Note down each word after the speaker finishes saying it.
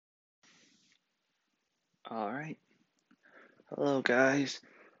All right. Hello, guys.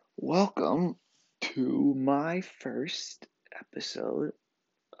 Welcome to my first episode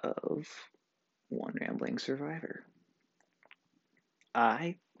of One Rambling Survivor.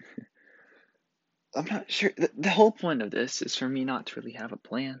 I I'm not sure. The whole point of this is for me not to really have a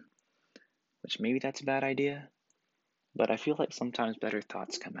plan, which maybe that's a bad idea, but I feel like sometimes better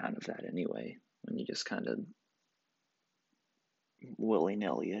thoughts come out of that anyway, when you just kind of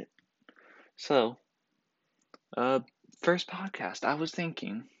willy-nilly it. So, uh, first podcast, I was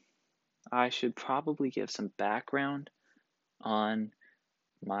thinking I should probably give some background on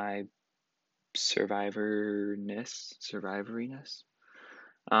my Survivor-ness.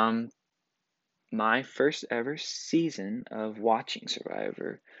 Um, my first ever season of watching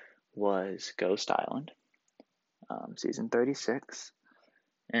Survivor was Ghost Island, season 36,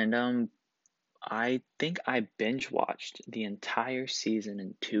 and I think I binge watched the entire season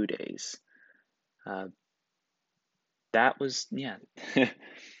in 2 days. Uh, that was yeah,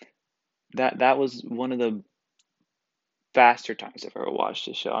 that was one of the faster times I've ever watched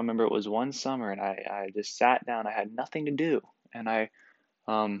a show. I remember it was one summer and I just sat down. I had nothing to do, and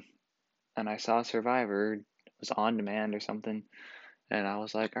um I saw Survivor. It was on demand or something, and I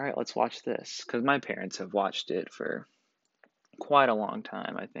was like, all right, let's watch this because my parents have watched it for quite a long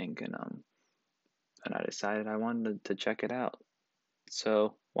time, I think, and I decided I wanted to check it out.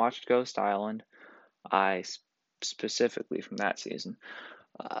 So watched Ghost Island. I specifically from that season,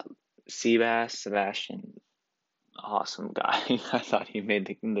 uh, Sebastian, awesome guy. I thought he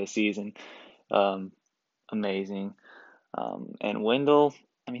made the season um, amazing. And Wendell,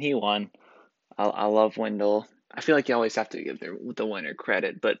 I mean, he won. I love Wendell. I feel like you always have to give the winner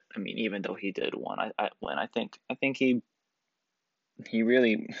credit, but I mean, even though he did win, I think he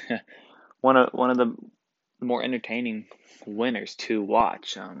really one of the more entertaining winners to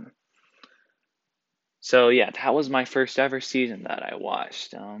watch. So yeah, that was my first ever season that I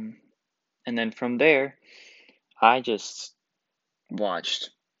watched. And then from there, I just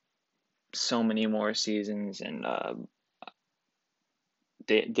watched so many more seasons, and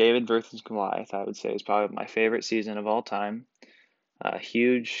David versus Goliath, I would say, is probably my favorite season of all time. A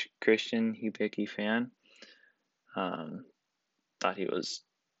huge Christian Hubicki fan. Um, thought he was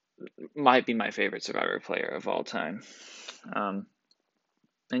might be my favorite Survivor player of all time. Um,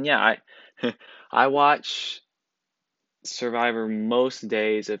 and yeah, I I watch Survivor most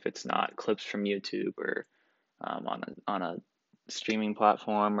days if it's not clips from YouTube or on a streaming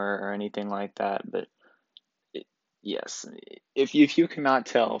platform or anything like that. But it, yes, if you cannot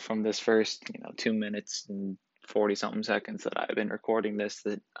tell from this first 2 minutes and 40 something seconds that I've been recording this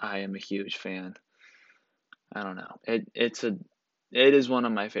that I am a huge fan. I don't know. It is one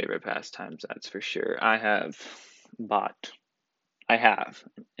of my favorite pastimes, that's for sure. Bought I have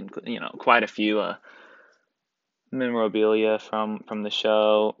quite a few memorabilia from the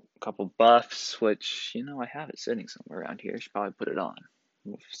show, a couple buffs, which I have it sitting somewhere around here. I should probably put it on.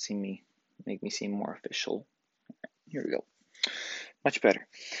 You'll see me make me seem more official. Here we go. Much better.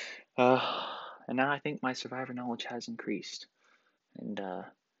 Uh, and now I think my Survivor knowledge has increased, and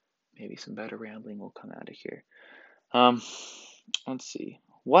maybe some better rambling will come out of here. Um, let's see.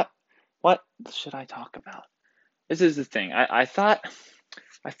 What should I talk about? This is the thing. I thought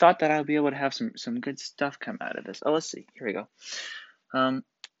that I'd be able to have some good stuff come out of this. Oh, let's see. Here we go. Um,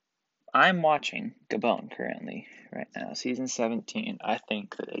 I'm watching Gabon currently right now, season 17. I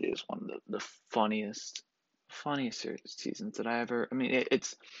think that it is one of the funniest seasons that I ever. I mean,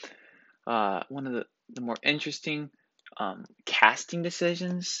 it's one of the more interesting casting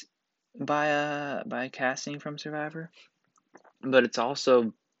decisions by casting from Survivor, but it's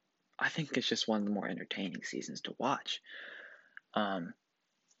also, I think it's just one of the more entertaining seasons to watch. Um,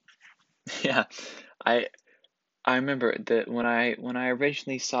 yeah, I I remember that when I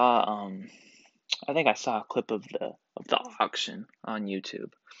originally saw I think I saw a clip of the auction on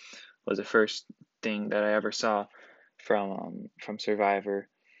YouTube. Was the first thing that I ever saw from Survivor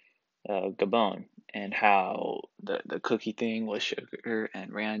Gabon, and how the cookie thing was Sugar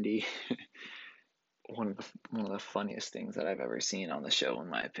and Randy. One of the funniest things that I've ever seen on the show, in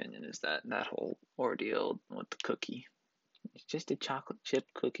my opinion, is that whole ordeal with the cookie. It's just a chocolate chip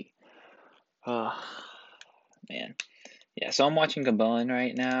cookie. Oh man, yeah. So I'm watching Gabon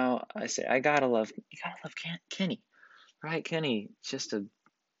right now. I say you gotta love Kenny, right? Kenny, just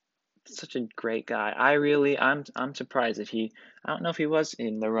such a great guy. I'm surprised that I don't know if he was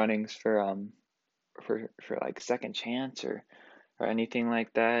in the runnings for like second chance or anything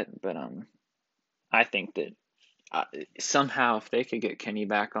like that, but I think that uh, somehow if they could get Kenny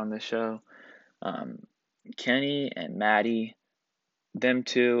back on the show, um Kenny and Maddie, them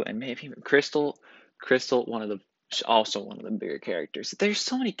two, and maybe even Crystal. Crystal, also one of the bigger characters. There's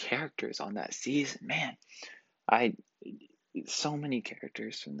so many characters on that season, man. I so many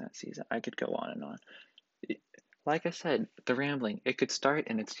characters from that season. I could go on and on. Like I said, the rambling, it could start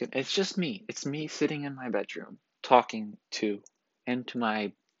and it's just me. It's me sitting in my bedroom talking into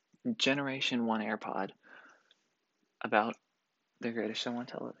my Generation 1 AirPod about the greatest show on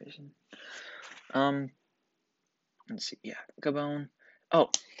television. Um, let's see. Yeah, Gabon. Oh,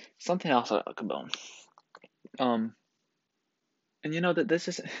 something else about Gabon. Um, and you know that this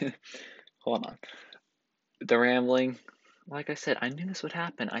is hold on. The rambling. Like I said, I knew this would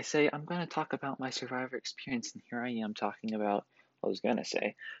happen. I say I'm going to talk about my Survivor experience, and here I am talking about what I was going to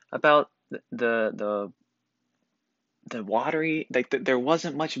say about the watery, there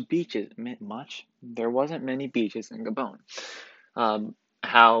wasn't much beaches, there wasn't many beaches in Gabon.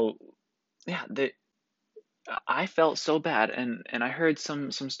 How, yeah, I felt so bad, and I heard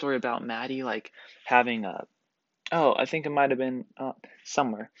some story about Maddie like having oh, I think it might have been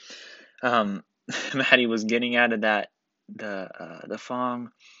somewhere. Um, Maddie was getting out of the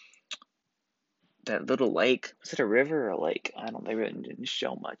Fong, that little lake. Was it a river or a lake? I don't. They really didn't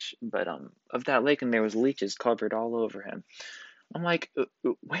show much, but of that lake, and there was leeches covered all over him. I'm like,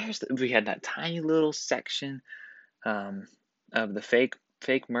 where's we had that tiny little section um, of the fake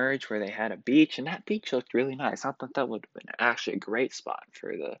merge where they had a beach, and that beach looked really nice. I thought that would have been actually a great spot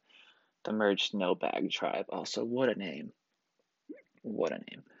for the merged no bag tribe. Also, what a name! What a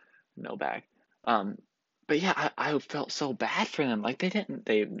name, no bag. Um, but yeah, I felt so bad for them. Like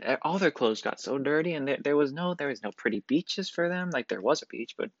they all their clothes got so dirty, and there was no pretty beaches for them. Like there was a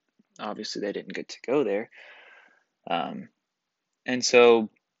beach, but obviously they didn't get to go there. Um, and so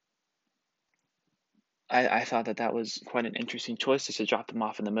I thought that was quite an interesting choice just to drop them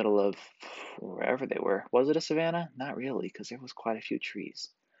off in the middle of wherever they were. Was it a savannah? Not really, because there was quite a few trees.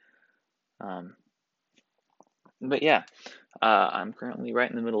 Um, but yeah, I'm currently right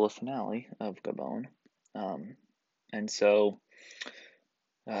in the middle of finale of Gabon, um, and so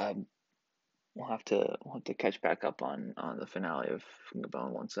um, we'll have to catch back up on the finale of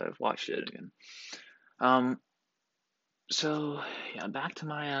Gabon once I've watched it again. Um, so yeah, back to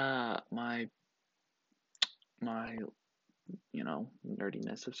my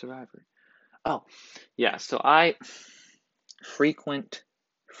nerdiness of Survivor. Oh, yeah, so I frequent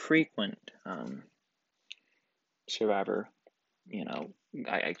Survivor. You know,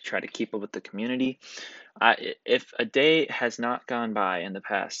 I try to keep up with the community. If a day has not gone by in the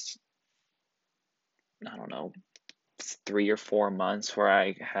past, I don't know, 3 or 4 months where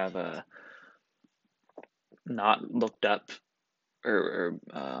I have not looked up or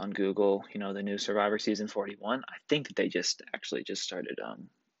on Google, the new Survivor season 41. I think that they just started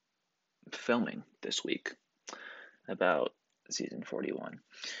filming this week about season 41.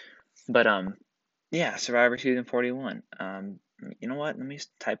 But yeah, Survivor season 41. You know what? Let me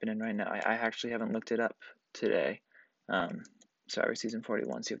type it in right now. I actually haven't looked it up today. Um, Survivor season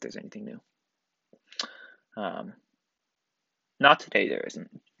 41. See if there's anything new. Um, Not today. There isn't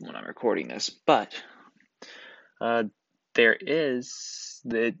when I'm recording this, but uh, there is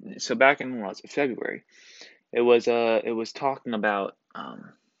so back in February. It was talking about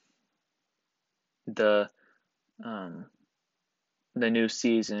the um the new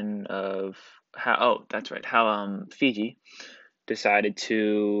season of how that's right, how Fiji decided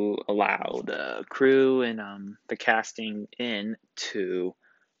to allow the crew and the casting in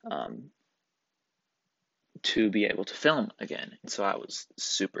um to be able to film again. And so I was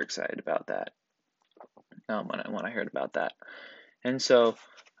super excited about that when I heard about that. And so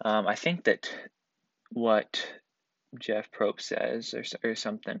I think that what Jeff Probst says or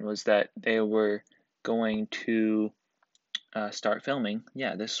something was that they were going to start filming,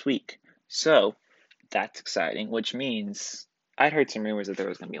 yeah, this week. So that's exciting, which means I'd heard some rumors that there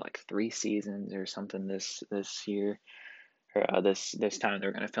was going to be like 3 seasons or something this year, or this time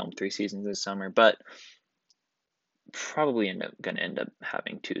they're going to film 3 seasons this summer, but probably going to end up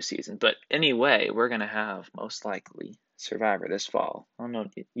having 2 seasons. But anyway, we're going to have most likely Survivor this fall. I don't know,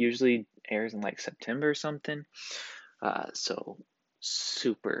 it usually airs in like September or something. So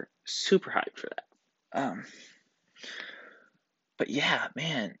super super hyped for that. But yeah,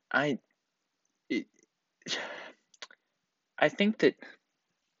 man, it, I think that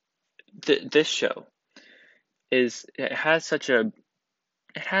this show it has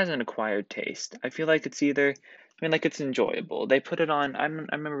an acquired taste. I feel like it's either, like it's enjoyable. They put it on. I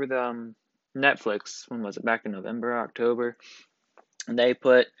remember the Netflix. When was it? Back in November, October. And they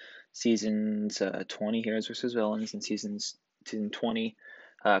put seasons 20 Heroes versus Villains and season 20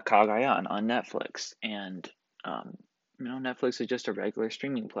 Cagayan on Netflix. And Netflix is just a regular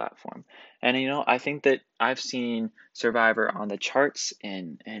streaming platform. And I think that I've seen Survivor on the charts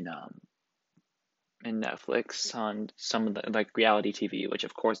in Netflix on some of the like reality TV, which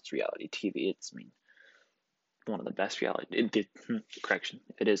of course it's reality TV. It's one of the best reality. Correction,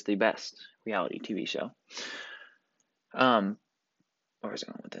 it is the best reality TV show. Where was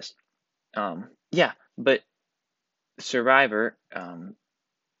I going with this? Yeah, but Survivor.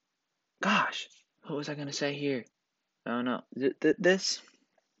 Gosh, what was I gonna say here? Oh no, this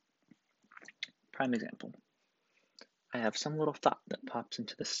prime example. I have some little thought that pops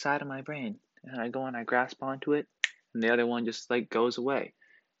into the side of my brain, and I go and I grasp onto it, and the other one just like goes away,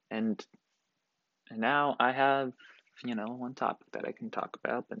 and now I have one topic that I can talk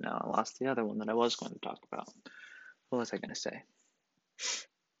about, but now I lost the other one that I was going to talk about. What was I gonna say?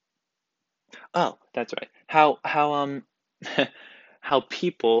 Oh, that's right. How how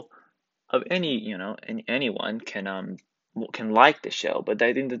people of anyone can like the show, but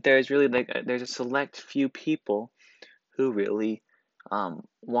I think that there's really there's a select few people who really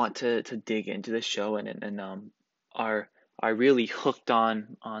want to dig into the show and are are really hooked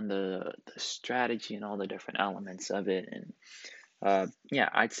on the strategy and all the different elements of it. And yeah,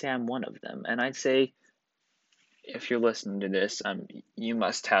 I'd say I'm one of them. And I'd say if you're listening to this, you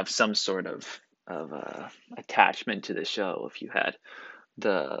must have some sort of attachment to the show if you had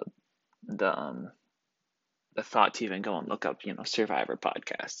the the um the thought to even go and look up Survivor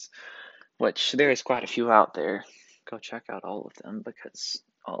podcasts, which there is quite a few out there. Go check out all of them because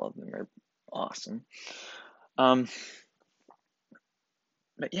all of them are awesome. Um,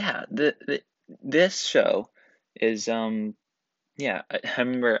 but yeah, this show is yeah, I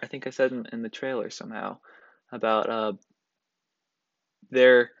remember I think I said in the trailer somehow about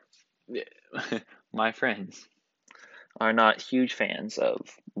their my friends are not huge fans of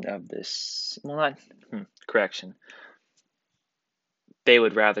this. Well, not correction. They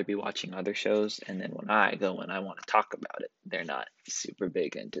would rather be watching other shows, and then when I go and I want to talk about it, they're not super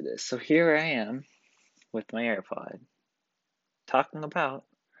big into this. So here I am with my AirPod talking about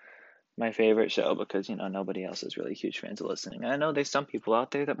my favorite show because nobody else is really huge fans of listening. And I know there's some people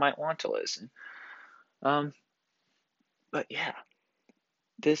out there that might want to listen. Um, but yeah,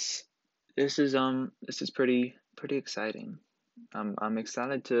 this this is pretty exciting. I'm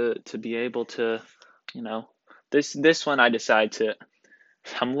excited to be able to, you know, this one I decide to.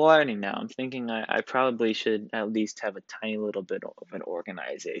 I'm learning now. I'm thinking I probably should at least have a tiny little bit of an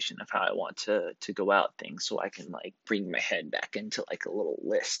organization of how I want to go out things so I can like bring my head back into like a little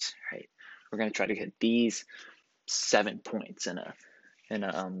list, right? We're gonna try to get these 7 points in a in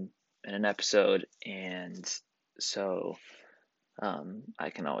an episode, and so I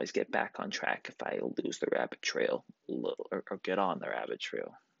can always get back on track if I lose the rabbit trail a little, or get on the rabbit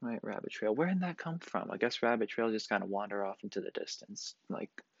trail. Right, rabbit trail. Where did that come from? I guess rabbit trails just kind of wander off into the distance,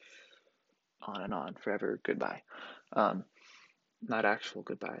 like on and on, forever, goodbye. Um, Not actual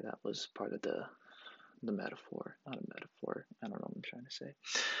goodbye. That was part of the metaphor, not a metaphor. I don't know what I'm trying to say.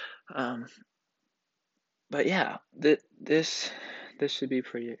 Um, but yeah, this should be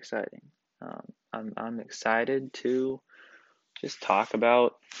pretty exciting. I'm excited to just talk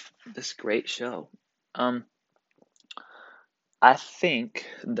about this great show. Um, I think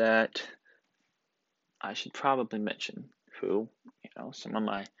that I should probably mention who, some of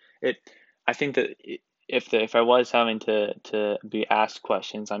my it. I think that if I was having to be asked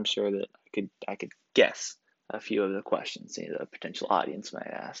questions, I'm sure that I could guess a few of the questions the potential audience might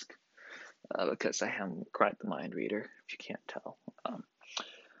ask because I am quite the mind reader, if you can't tell.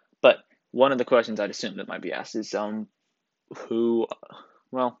 But one of the questions I'd assume that might be asked is who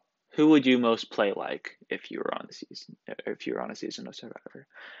well who would you most play like if you were on the season if you were on a season of Survivor?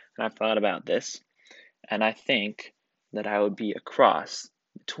 And I've thought about this, and I think that I would be a cross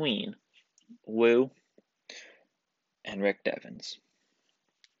between Wu and Rick Devens.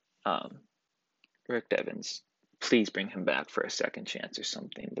 Um, Rick Devens, please bring him back for a second chance or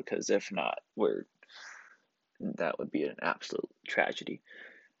something, because if not, that would be an absolute tragedy.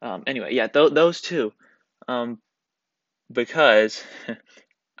 Anyway, yeah, those two, um, because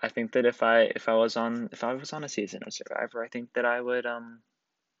I think that if I was on a season of Survivor, I think that I would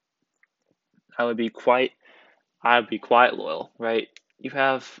be quite loyal, right? You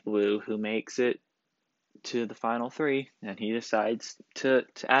have Wu who makes it to the final three, and he decides to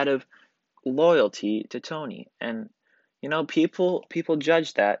out of loyalty to Tony, and people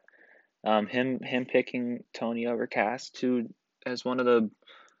judge that him picking Tony over Cass to as one of the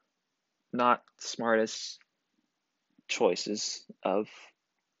not smartest choices of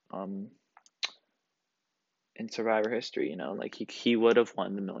um in Survivor history. Like he would have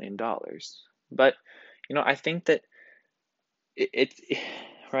won the $1 million, but I think that it's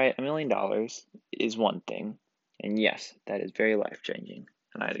right. $1 million is one thing, and yes, that is very life changing,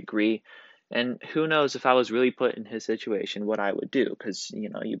 and I'd agree. And who knows if I was really put in his situation, what I would do? Because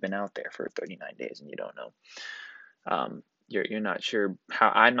you've been out there for 39 days and you don't know. You're not sure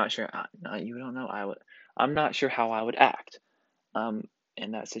how. I'm not sure. No, you don't know. I'm not sure how I would act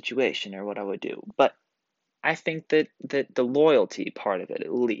in that situation or what I would do. But I think that the loyalty part of it,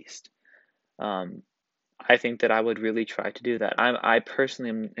 at least, um, I think that I would really try to do that. I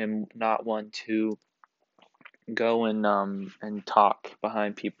personally am not one to go and talk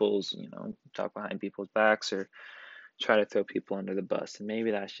behind people's backs or try to throw people under the bus. And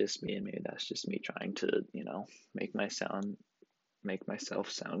maybe that's just me, and maybe that's just me trying to make make myself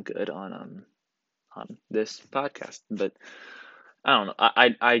sound good on this podcast. But I don't know.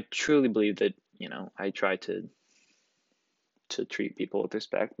 I truly believe that I try to treat people with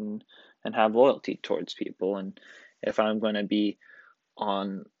respect and have loyalty towards people. And if I'm going to be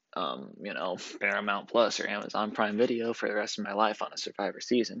on Paramount Plus or Amazon Prime Video for the rest of my life on a Survivor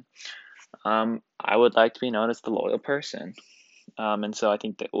season, I would like to be known as the loyal person. And so I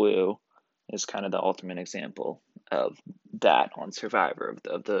think that Lou is kind of the ultimate example of that on Survivor,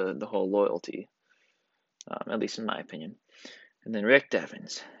 of the whole loyalty, at least in my opinion. And then Rick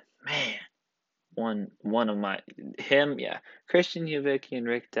Devens, man, one of yeah, Christian Hubicki and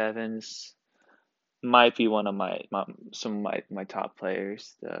Rick Devens might be one of some of my top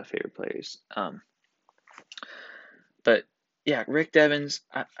players, favorite players. But yeah, Rick Devens,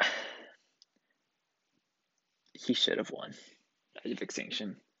 he should have won Edge of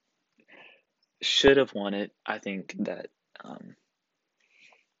Extinction. Should have won it. I think that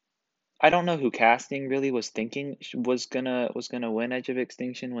I don't know who casting really was thinking was gonna win Edge of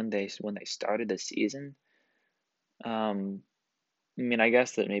Extinction when they started the season. I mean, I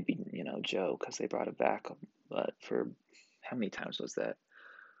guess that maybe Joe, because they brought it back, but for how many times was that?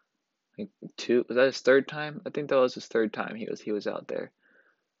 Like two? Was that his third time? I think that was his third time he was out there.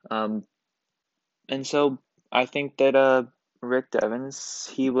 Um, and so I think that Rick Devens,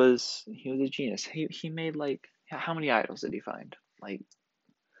 he was a genius. He made like how many idols did he find? Like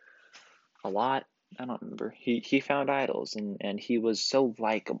a lot. I don't remember. He found idols and he was so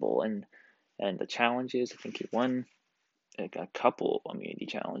likable and the challenges. I think he won like a couple immunity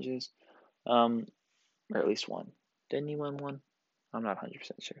challenges, or at least one. Didn't he win one? I'm not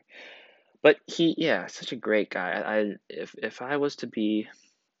 100% sure. But yeah, such a great guy. If I was to be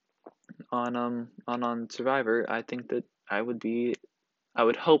on Survivor, I think that I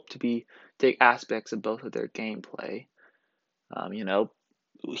would hope to be take aspects of both of their gameplay. You know,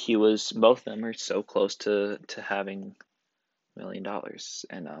 both of them are so close to having $1 million,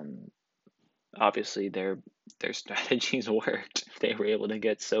 and obviously their strategies worked. They were able to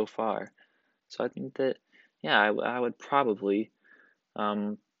get so far. So I think that yeah, I would probably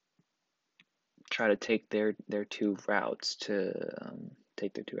um try to take their two routes to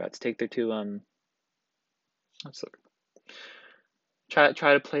take their two what's the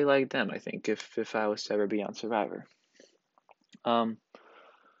try to play like them. I think if I was to ever be on Survivor. Um,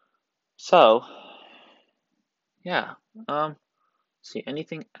 so yeah. See,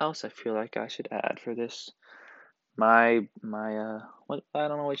 anything else I feel like I should add for this? My what I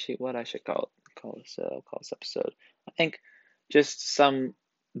don't know what I should call this episode. I think just some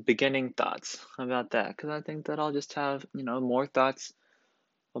beginning thoughts about that, because I think that I'll just have more thoughts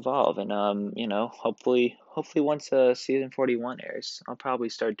evolve, and hopefully once season 41 airs, I'll probably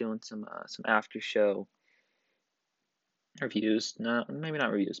start doing some after show reviews. No, maybe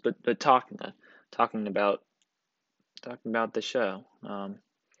not reviews, but talking about the show.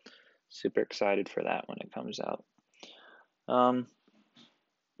 Super excited for that when it comes out. Um,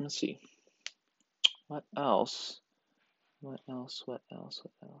 let's see. What else? What else? What else?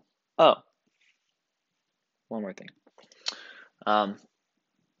 What else? Oh, one more thing. Um,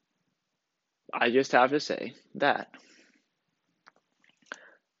 I just have to say that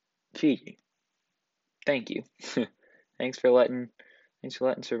Fiji, thank you. thanks for letting Thanks for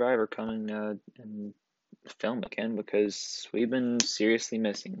letting Survivor come and film again, because we've been seriously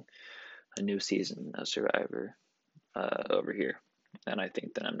missing a new season of Survivor over here, and I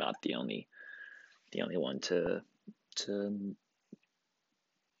think that I'm not the only one to to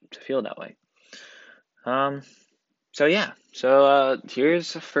feel that way. Um, so yeah,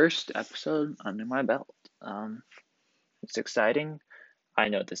 here's the first episode under my belt. It's exciting. I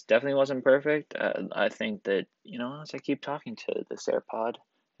know this definitely wasn't perfect. I think that as I keep talking to this AirPod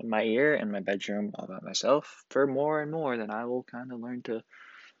in my ear in my bedroom all by myself for more and more, then I will kind of learn to.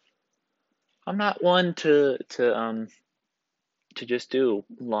 I'm not one to just do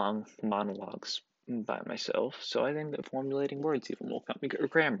long monologues, by myself, so I think that formulating words even will come.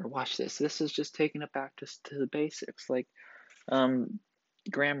 Grammar, watch this. This is just taking it back to the basics, like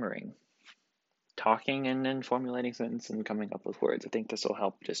grammaring, talking, and then formulating sentences and coming up with words. I think this will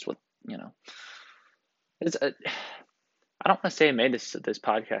help just with, you know, it's a, I don't want to say I made this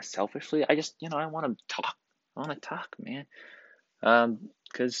podcast selfishly. I just, I want to talk. I want to talk, man.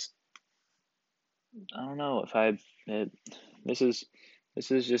 Because I don't know if it, this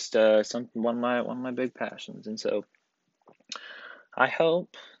is just some one of my big passions, and so I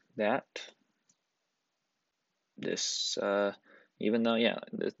hope that this even though, yeah,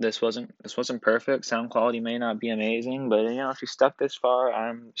 this wasn't perfect. Sound quality may not be amazing, but if you stuck this far,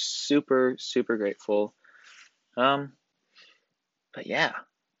 I'm super super grateful. Um, but yeah,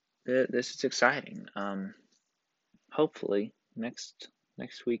 this is exciting. Hopefully next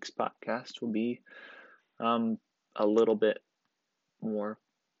week's podcast will be um a little bit more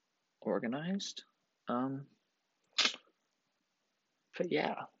organized. Um, but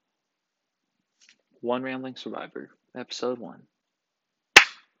yeah, One Rambling Survivor, episode 1.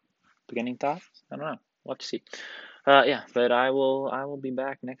 Beginning thoughts? I don't know. We'll have to see. Yeah, but I will be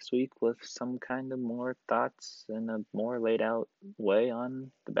back next week with some kind of more thoughts in a more laid out way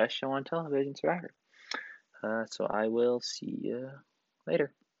on the best show on television, Survivor. So I will see you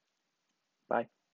later. Bye.